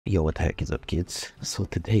Yo, what the heck is up, kids? So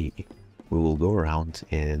today, we will go around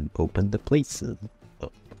and open the places.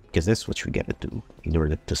 Because that's what we gotta do in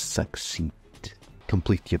order to succeed.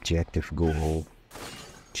 Complete the objective goal,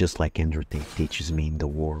 just like Andrew Tate teaches me in the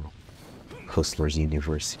War Hustlers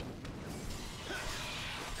University.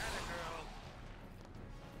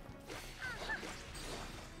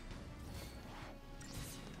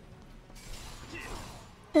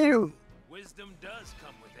 Wisdom does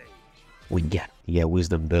come with age.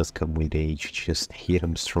 Wisdom does come with age. Just hit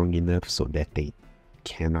them strong enough so that they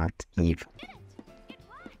cannot even.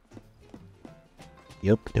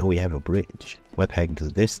 Yep, now we have a bridge. What the heck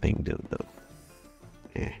does this thing do, though?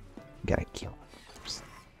 Gotta kill them.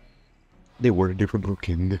 They were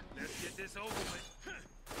broken. Let's get this over with.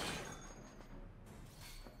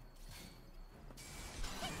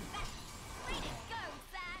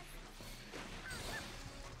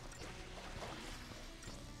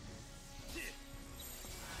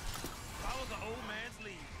 Follow the old man's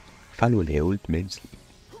lead. Follow the old man's lead.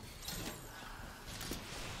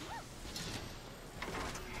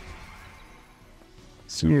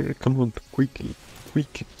 Sir, come on, quickly.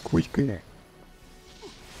 Quickly.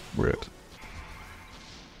 Bruh.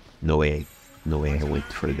 No way I went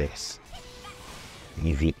for this.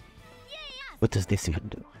 Easy. What does this even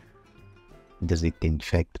do? Does it in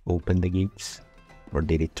fact open the gates? Or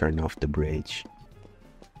did it turn off the bridge?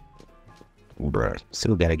 Bruh.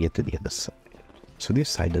 Still gotta get to the other side. So this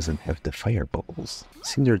side doesn't have the fireballs.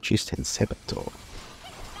 Synergist and Saboteur.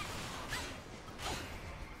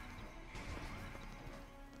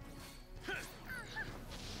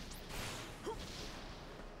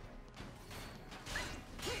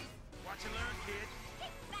 Watch and learn, kid.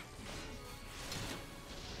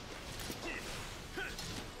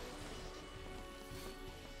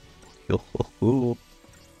 Yo ho ho.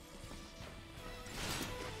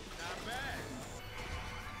 Not bad.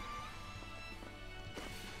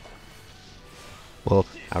 Well,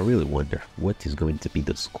 I really wonder what is going to be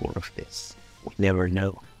the score of this. We never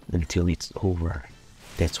know until it's over.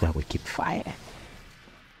 That's why we keep fighting.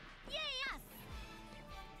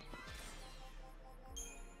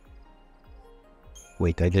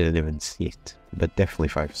 Wait, I didn't even see it. But definitely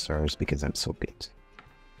 5 stars because I'm so good.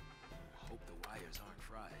 Hope the wires aren't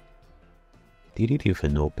fried. Did it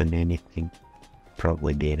even open anything?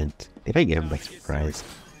 Probably didn't. Did I get him by surprise?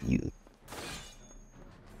 You.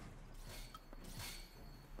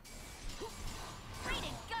 Way to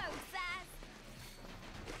go, Sazh!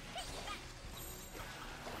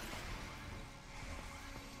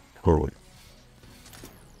 Forward.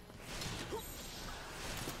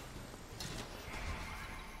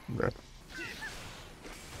 Bruh.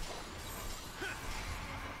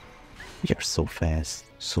 You're so fast,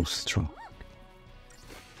 so strong.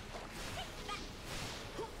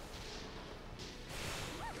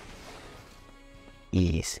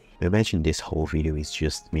 Easy. Imagine this whole video is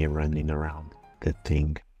just me running around the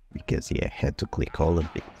thing. Because yeah, I had to click all of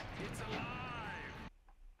it.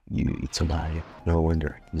 It's alive. No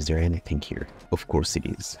wonder. Is there anything here? Of course it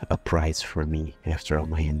is. A prize for me after all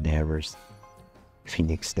my endeavors.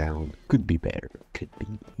 Phoenix down. Could be better. Could be.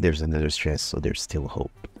 There's another stress, so there's still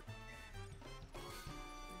hope.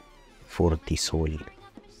 Forti Sol.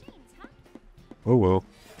 Oh well.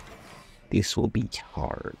 This will be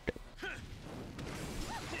hard. Not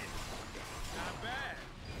bad.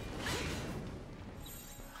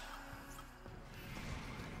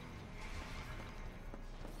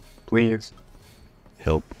 Please.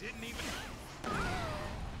 Help. Didn't even.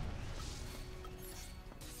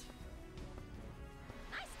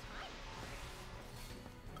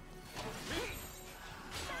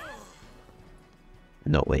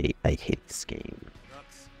 No way, I hate this game.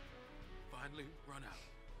 Ducks finally run out.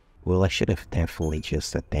 Well, I should have definitely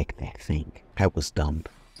just attacked that thing. I was dumb.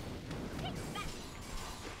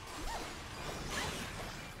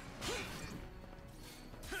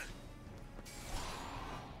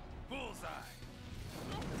 Bullseye.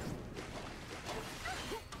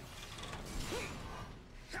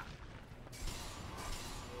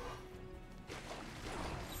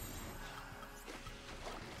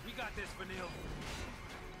 We got this, Vanille.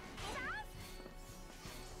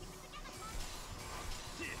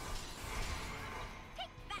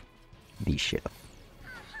 The shell.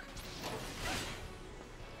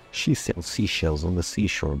 She sells seashells on the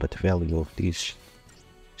seashore, but the value of these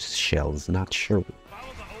shells not sure.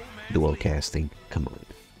 Follow the old man's Dual lead. casting, come on.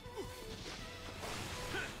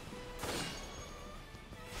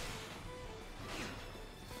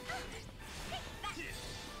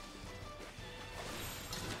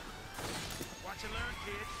 Watch and learn,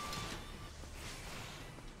 kid.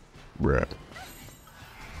 Bruh.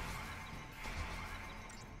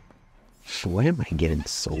 Why am I getting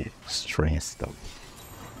so stressed though?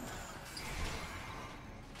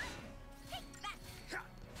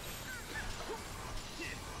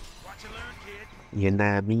 Watch and learn, kid. You know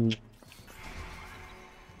what I mean?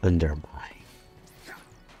 Undermine.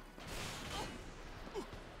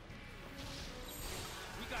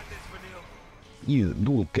 We got this, Vanille. You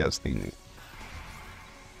dual casting.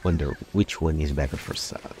 Wonder which one is better for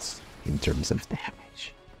Sazh in terms of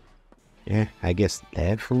damage. Yeah, I guess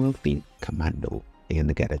definitely Commando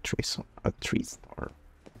and get a 3-star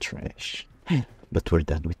trash. But we're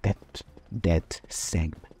done with that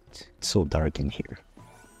segment. It's so dark in here.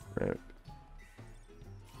 Finally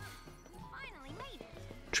made it.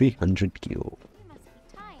 300 kill. You must be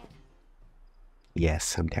tired.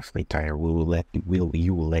 Yes, I'm definitely tired. Will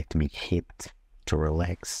you let me hit to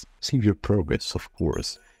relax? Save your progress, of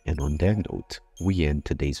course. And on that note, we end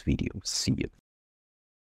today's video. See you.